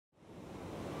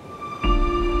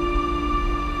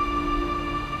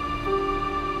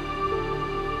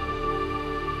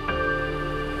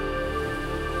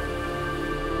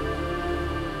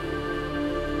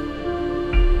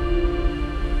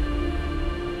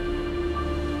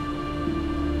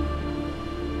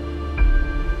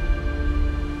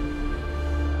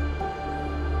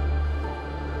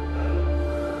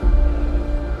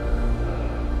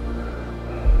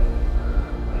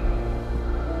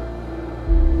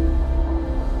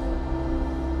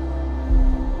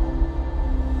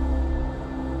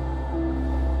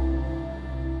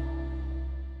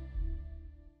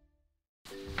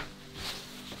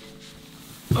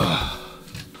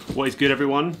What is good,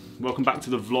 everyone? Welcome back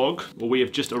to the vlog. Well, we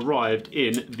have just arrived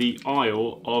in the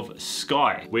Isle of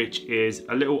Skye, which is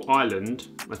a little island,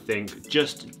 I think,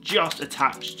 just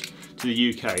attached to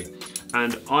the UK.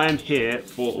 And I am here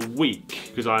for a week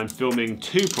because I am filming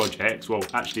two projects. Well,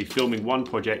 actually filming one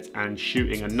project and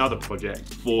shooting another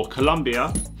project for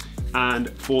Colombia and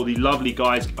for the lovely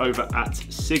guys over at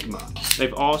Sigma.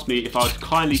 They've asked me if I would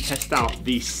kindly test out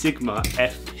the Sigma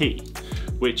FP,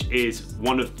 which is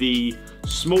one of the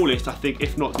smallest, I think,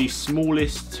 if not the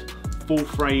smallest full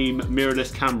frame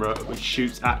mirrorless camera, which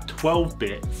shoots at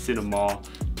 12-bit cinema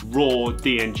raw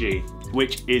DNG,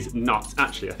 which is nuts.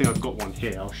 Actually, I think I've got one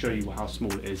here. I'll show you how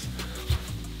small it is.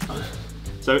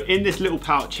 So in this little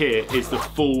pouch here is the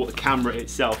full camera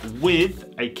itself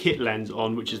with a kit lens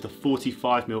on, which is the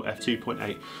 45mm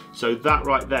f2.8. So that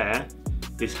right there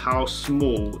is how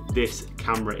small this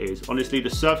camera is. Honestly, the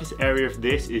surface area of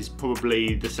this is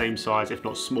probably the same size, if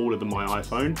not smaller than my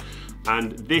iPhone.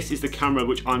 And this is the camera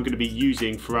which I'm going to be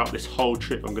using throughout this whole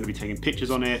trip. I'm going to be taking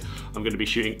pictures on it. I'm going to be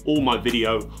shooting all my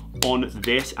video on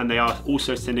this, and they are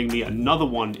also sending me another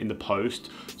one in the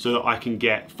post so that I can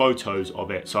get photos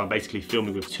of it. So I'm basically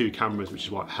filming with two cameras, which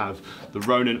is why I have the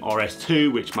Ronin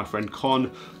RS2, which my friend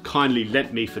Con kindly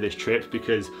lent me for this trip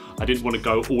because I didn't want to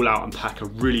go all out and pack a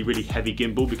really heavy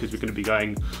gimbal, because we're going to be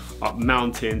going up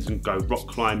mountains and go rock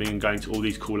climbing and going to all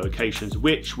these cool locations,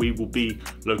 which we will be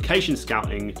location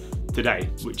scouting today,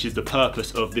 which is the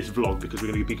purpose of this vlog, because we're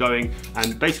going to be going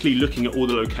and basically looking at all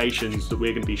the locations that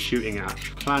we're going to be shooting at.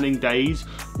 Planning days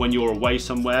when you're away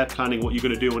somewhere, planning what you're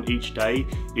going to do on each day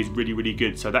is really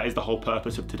good. So that is the whole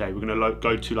purpose of today. We're going to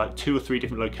go to like 2 or 3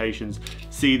 different locations,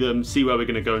 see them, see where we're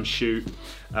going to go and shoot,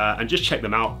 and just check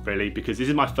them out really, because this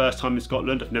is my first time in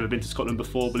Scotland. I've never been to Scotland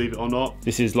before, believe it or not.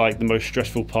 This is like the most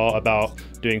stressful part about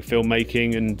doing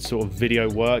filmmaking and sort of video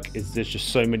work, is there's just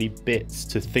so many bits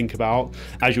to think about.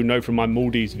 As you'll know from my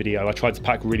Maldives video, I tried to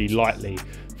pack really lightly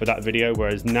for that video,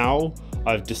 whereas now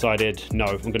I've decided, no,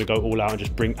 I'm gonna go all out and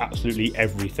just bring absolutely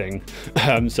everything.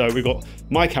 So we've got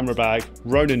my camera bag,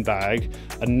 Ronin bag,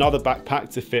 another backpack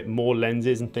to fit more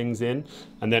lenses and things in,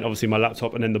 and then obviously my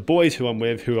laptop, and then the boys who I'm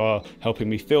with, who are helping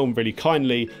me film really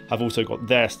kindly, have also got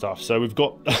their stuff. So we've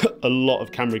got a lot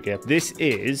of camera gear. This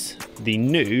is the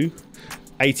new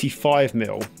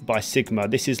 85mm by Sigma.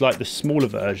 This is like the smaller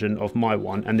version of my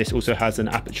one, and this also has an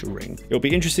aperture ring. It'll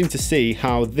be interesting to see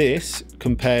how this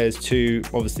compares to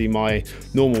obviously my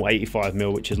normal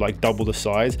 85mm, which is like double the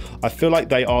size. I feel like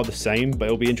they are the same, but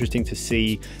it'll be interesting to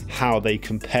see how they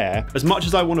compare. As much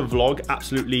as I want to vlog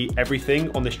absolutely everything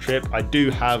on this trip, I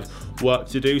do have work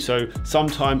to do, so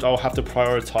sometimes I'll have to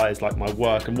prioritize like my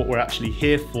work and what we're actually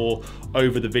here for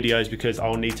over the videos, because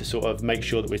I'll need to sort of make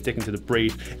sure that we're sticking to the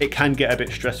brief. It can get a bit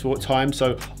stressful at times,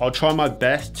 so I'll try my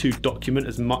best to document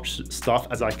as much stuff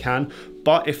as I can.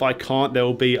 But if I can't, there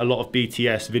will be a lot of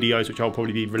BTS videos which I'll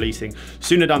probably be releasing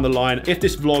sooner down the line. If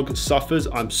this vlog suffers,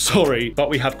 I'm sorry, but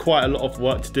we have quite a lot of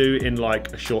work to do in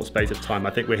like a short space of time.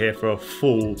 I think we're here for a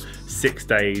full 6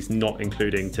 days, not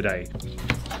including today.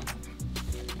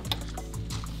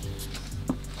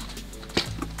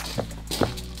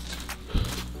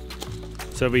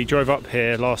 So we drove up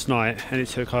here last night and it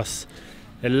took us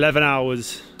 11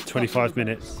 hours, 25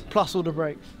 minutes. Plus all the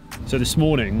breaks. So this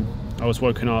morning I was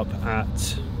woken up at,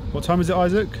 what time is it,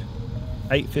 Isaac?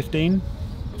 8:15?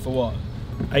 For what?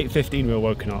 8:15 we were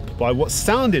woken up by what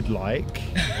sounded like...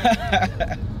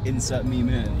 Insert meme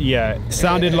in. Yeah, it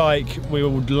sounded like we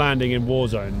were landing in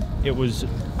Warzone. It was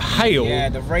hail. Yeah,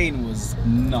 the rain was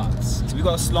nuts. So we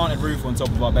got a slanted roof on top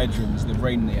of our bedrooms. The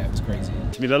rain there was crazy.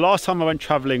 I mean, the last time I went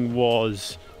traveling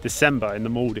was December in the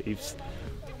Maldives.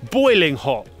 Boiling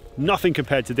hot, nothing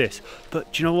compared to this.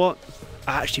 But do you know what?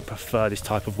 I actually prefer this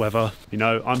type of weather. You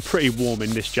know, I'm pretty warm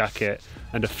in this jacket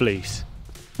and a fleece,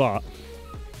 but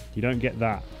you don't get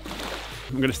that.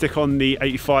 I'm gonna stick on the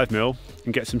 85mm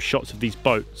and get some shots of these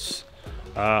boats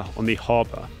on the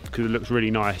harbour, because it looks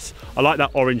really nice. I like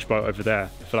that orange boat over there.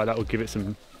 I feel like that will give it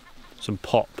some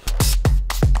pop.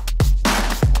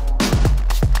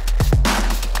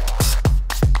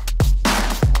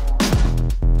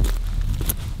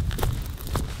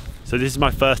 So this is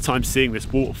my first time seeing this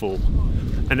waterfall,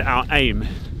 and our aim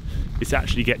is to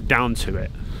actually get down to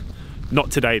it.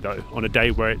 Not today though, on a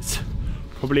day where it's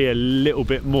probably a little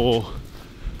bit more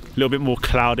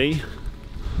cloudy.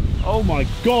 Oh my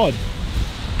God,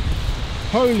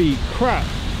 holy crap.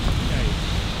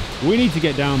 Okay. We need to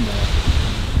get down there.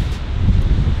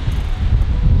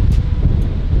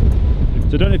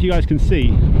 So I don't know if you guys can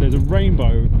see, there's a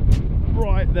rainbow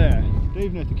right there. I don't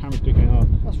even know if the camera's picking it up.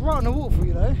 That's right on the waterfall,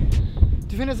 you know.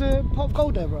 Do you think there's a pot of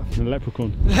gold there, bro? A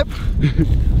leprechaun.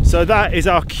 So that is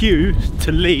our cue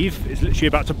to leave. It's literally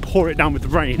about to pour it down with the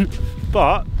rain,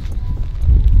 but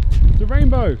it's a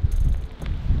rainbow.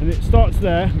 And it starts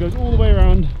there and goes all the way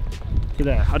around to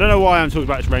there. I don't know why I'm talking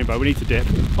about this rainbow. We need to dip.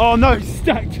 Oh no, it's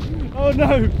stacked. Oh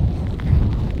no.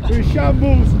 We're in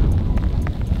shambles.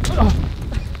 Oh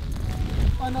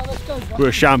no, let's go, bro. We're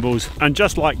in shambles. And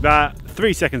just like that,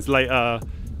 3 seconds later,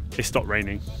 it stopped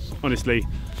raining. Honestly,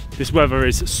 this weather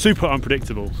is super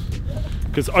unpredictable.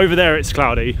 Because over there it's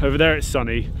cloudy, over there it's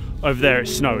sunny, over there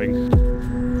it's snowing.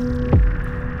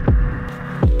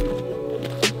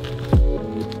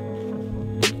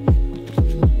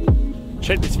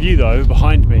 Check this view though,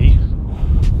 behind me.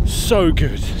 So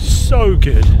good, so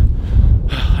good.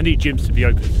 I need gyms to be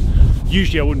open.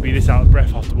 Usually I wouldn't be this out of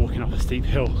breath after walking up a steep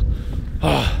hill.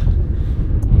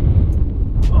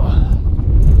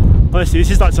 Honestly,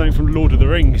 this is like something from Lord of the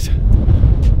Rings.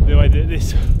 The way that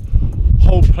this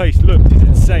whole place looked is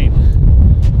insane.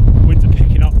 Winds are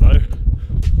picking up though.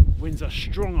 Winds are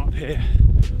strong up here.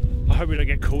 I hope we don't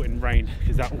get caught in rain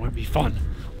because that won't be fun.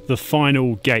 The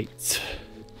final gate.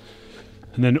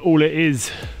 And then all it is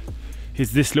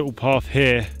this little path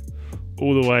here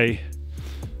all the way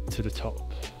to the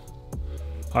top.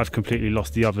 I've completely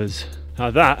lost the others. Now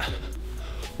that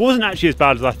wasn't actually as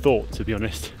bad as I thought, to be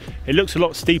honest. It looks a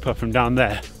lot steeper from down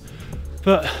there,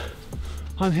 but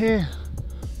I'm here.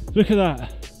 Look at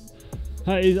that.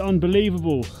 That is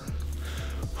unbelievable.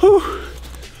 Whew.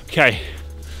 Okay,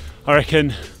 I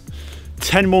reckon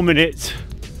 10 more minutes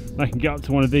and I can get up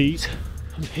to one of these.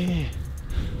 I'm here.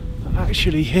 I'm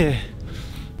actually here.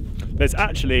 There's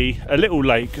actually a little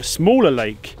lake, a smaller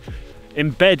lake,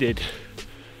 embedded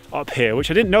up here, which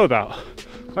I didn't know about.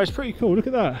 But it's pretty cool, look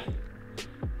at that.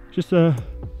 Just a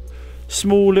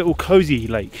small little cozy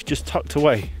lake, just tucked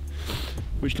away,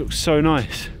 which looks so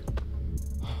nice.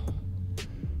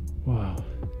 Wow.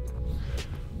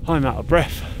 I'm out of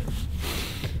breath.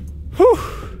 Whew.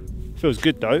 Feels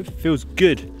good though, feels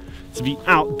good to be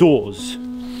outdoors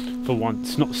for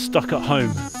once, not stuck at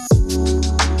home.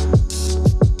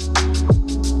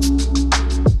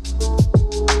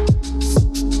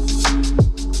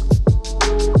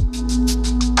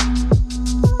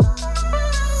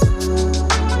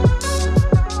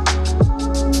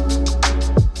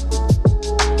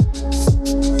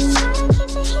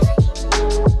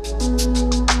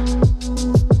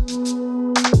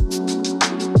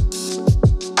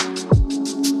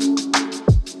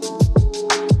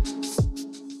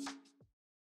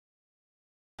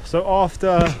 So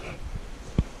after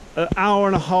an hour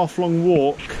and a half long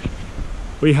walk,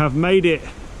 we have made it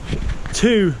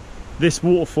to this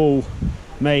waterfall.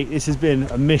 Mate, this has been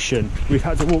a mission. We've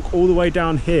had to walk all the way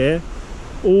down here,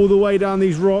 all the way down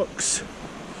these rocks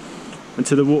and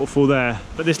to the waterfall there.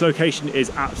 But this location is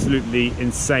absolutely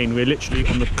insane. We're literally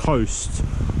on the coast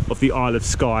of the Isle of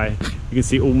Skye. You can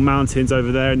see all mountains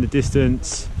over there in the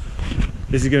distance.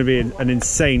 This is going to be an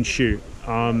insane shoot.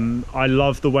 I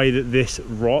love the way that this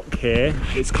rock here,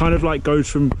 it's kind of like goes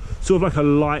from sort of like a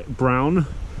light brown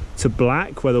to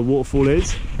black where the waterfall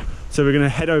is. So we're going to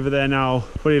head over there now,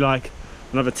 probably like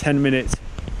another 10 minutes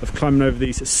of climbing over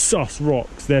these sus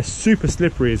rocks. They're super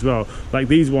slippery as well. Like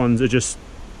these ones are just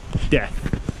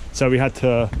death. So we had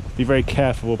to be very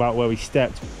careful about where we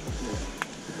stepped.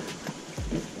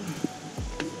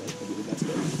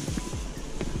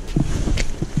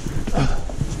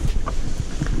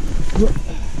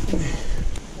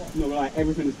 No, like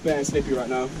everything is bare and slippy right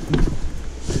now.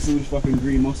 It's all fucking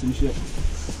green moss and shit.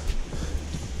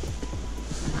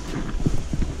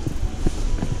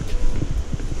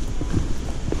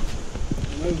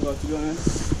 To be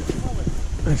honest.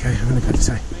 Okay, I'm gonna go to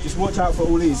say. Just watch out for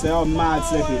all these, they are mad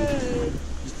slippy.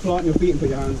 Just plant your feet and put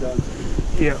your hands down.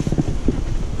 Yeah.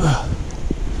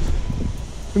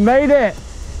 We made it!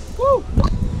 Woo!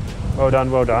 Well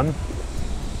done, well done.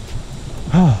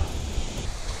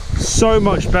 So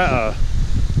much better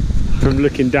from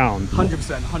looking down.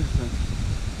 100%,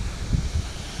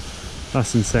 100%.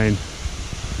 That's insane.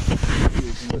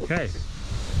 Okay,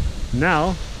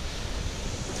 now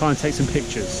time to take some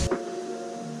pictures.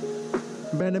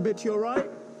 Bend a bit to your right.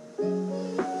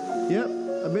 Yep,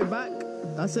 a bit back.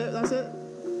 That's it, that's it.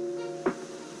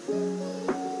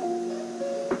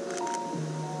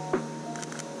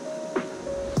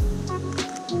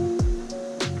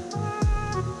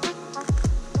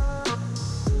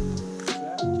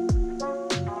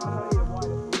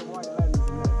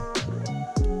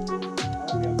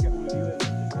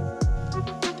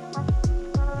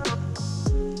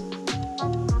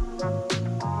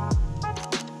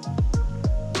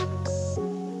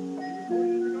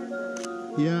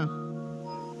 Yeah.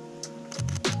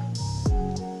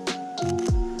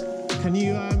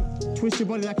 twist your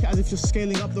body like as if you're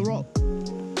scaling up the rock.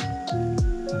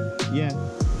 Yeah.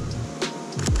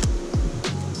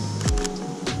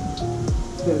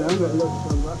 Yeah, I'm gonna look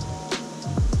from that.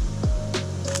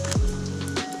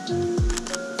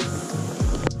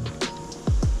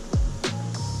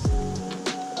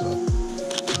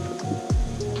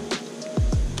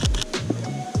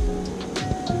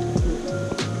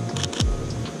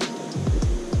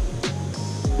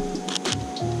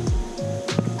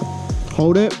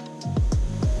 Hold it.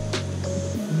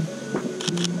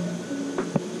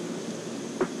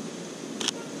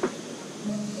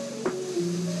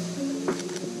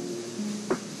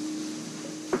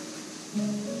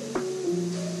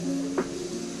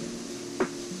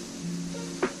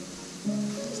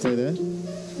 Stay there.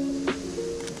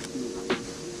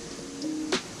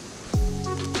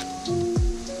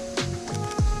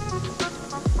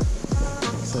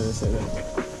 Stay there.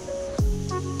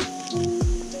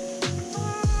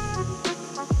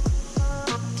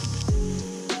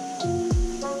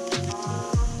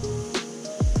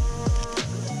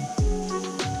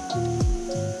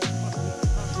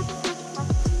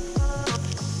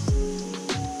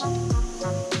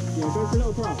 Go for a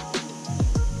little path.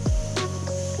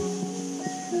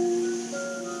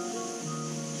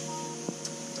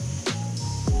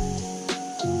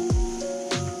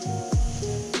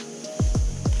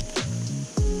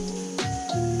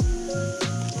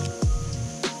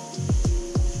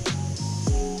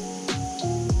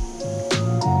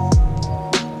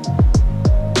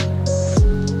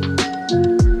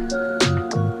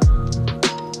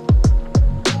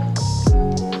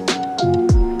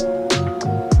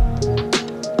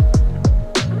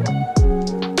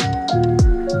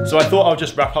 So I thought I'll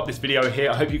just wrap up this video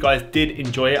here. I hope you guys did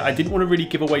enjoy it. I didn't want to really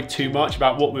give away too much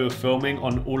about what we were filming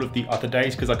on all of the other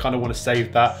days because I kind of want to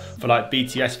save that for like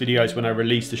BTS videos when I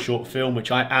release the short film, which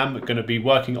I am going to be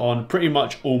working on pretty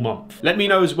much all month. Let me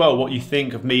know as well what you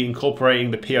think of me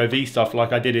incorporating the POV stuff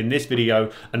like I did in this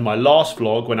video and my last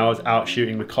vlog when I was out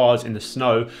shooting the cars in the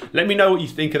snow. Let me know what you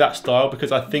think of that style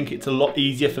because I think it's a lot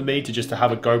easier for me to just to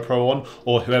have a GoPro on,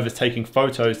 or whoever's taking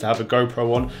photos to have a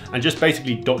GoPro on and just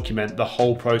basically document the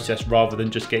whole process rather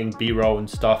than just getting B-roll and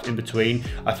stuff in between.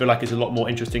 I feel like it's a lot more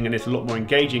interesting and it's a lot more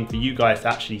engaging for you guys to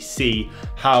actually see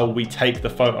how we take the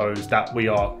photos that we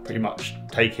are pretty much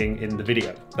taking in the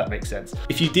video, if that makes sense.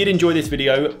 If you did enjoy this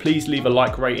video, please leave a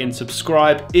like, rating,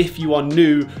 subscribe. If you are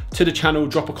new to the channel,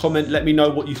 drop a comment, let me know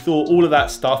what you thought, all of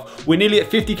that stuff. We're nearly at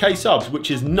 50k subs,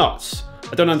 which is nuts.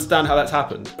 I don't understand how that's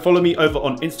happened. Follow me over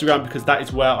on Instagram because that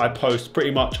is where I post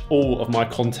pretty much all of my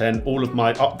content, all of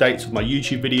my updates of my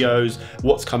YouTube videos,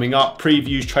 what's coming up,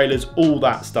 previews, trailers, all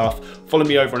that stuff. Follow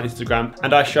me over on Instagram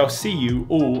and I shall see you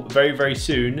all very, very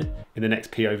soon in the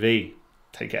next POV.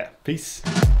 Take care. Peace.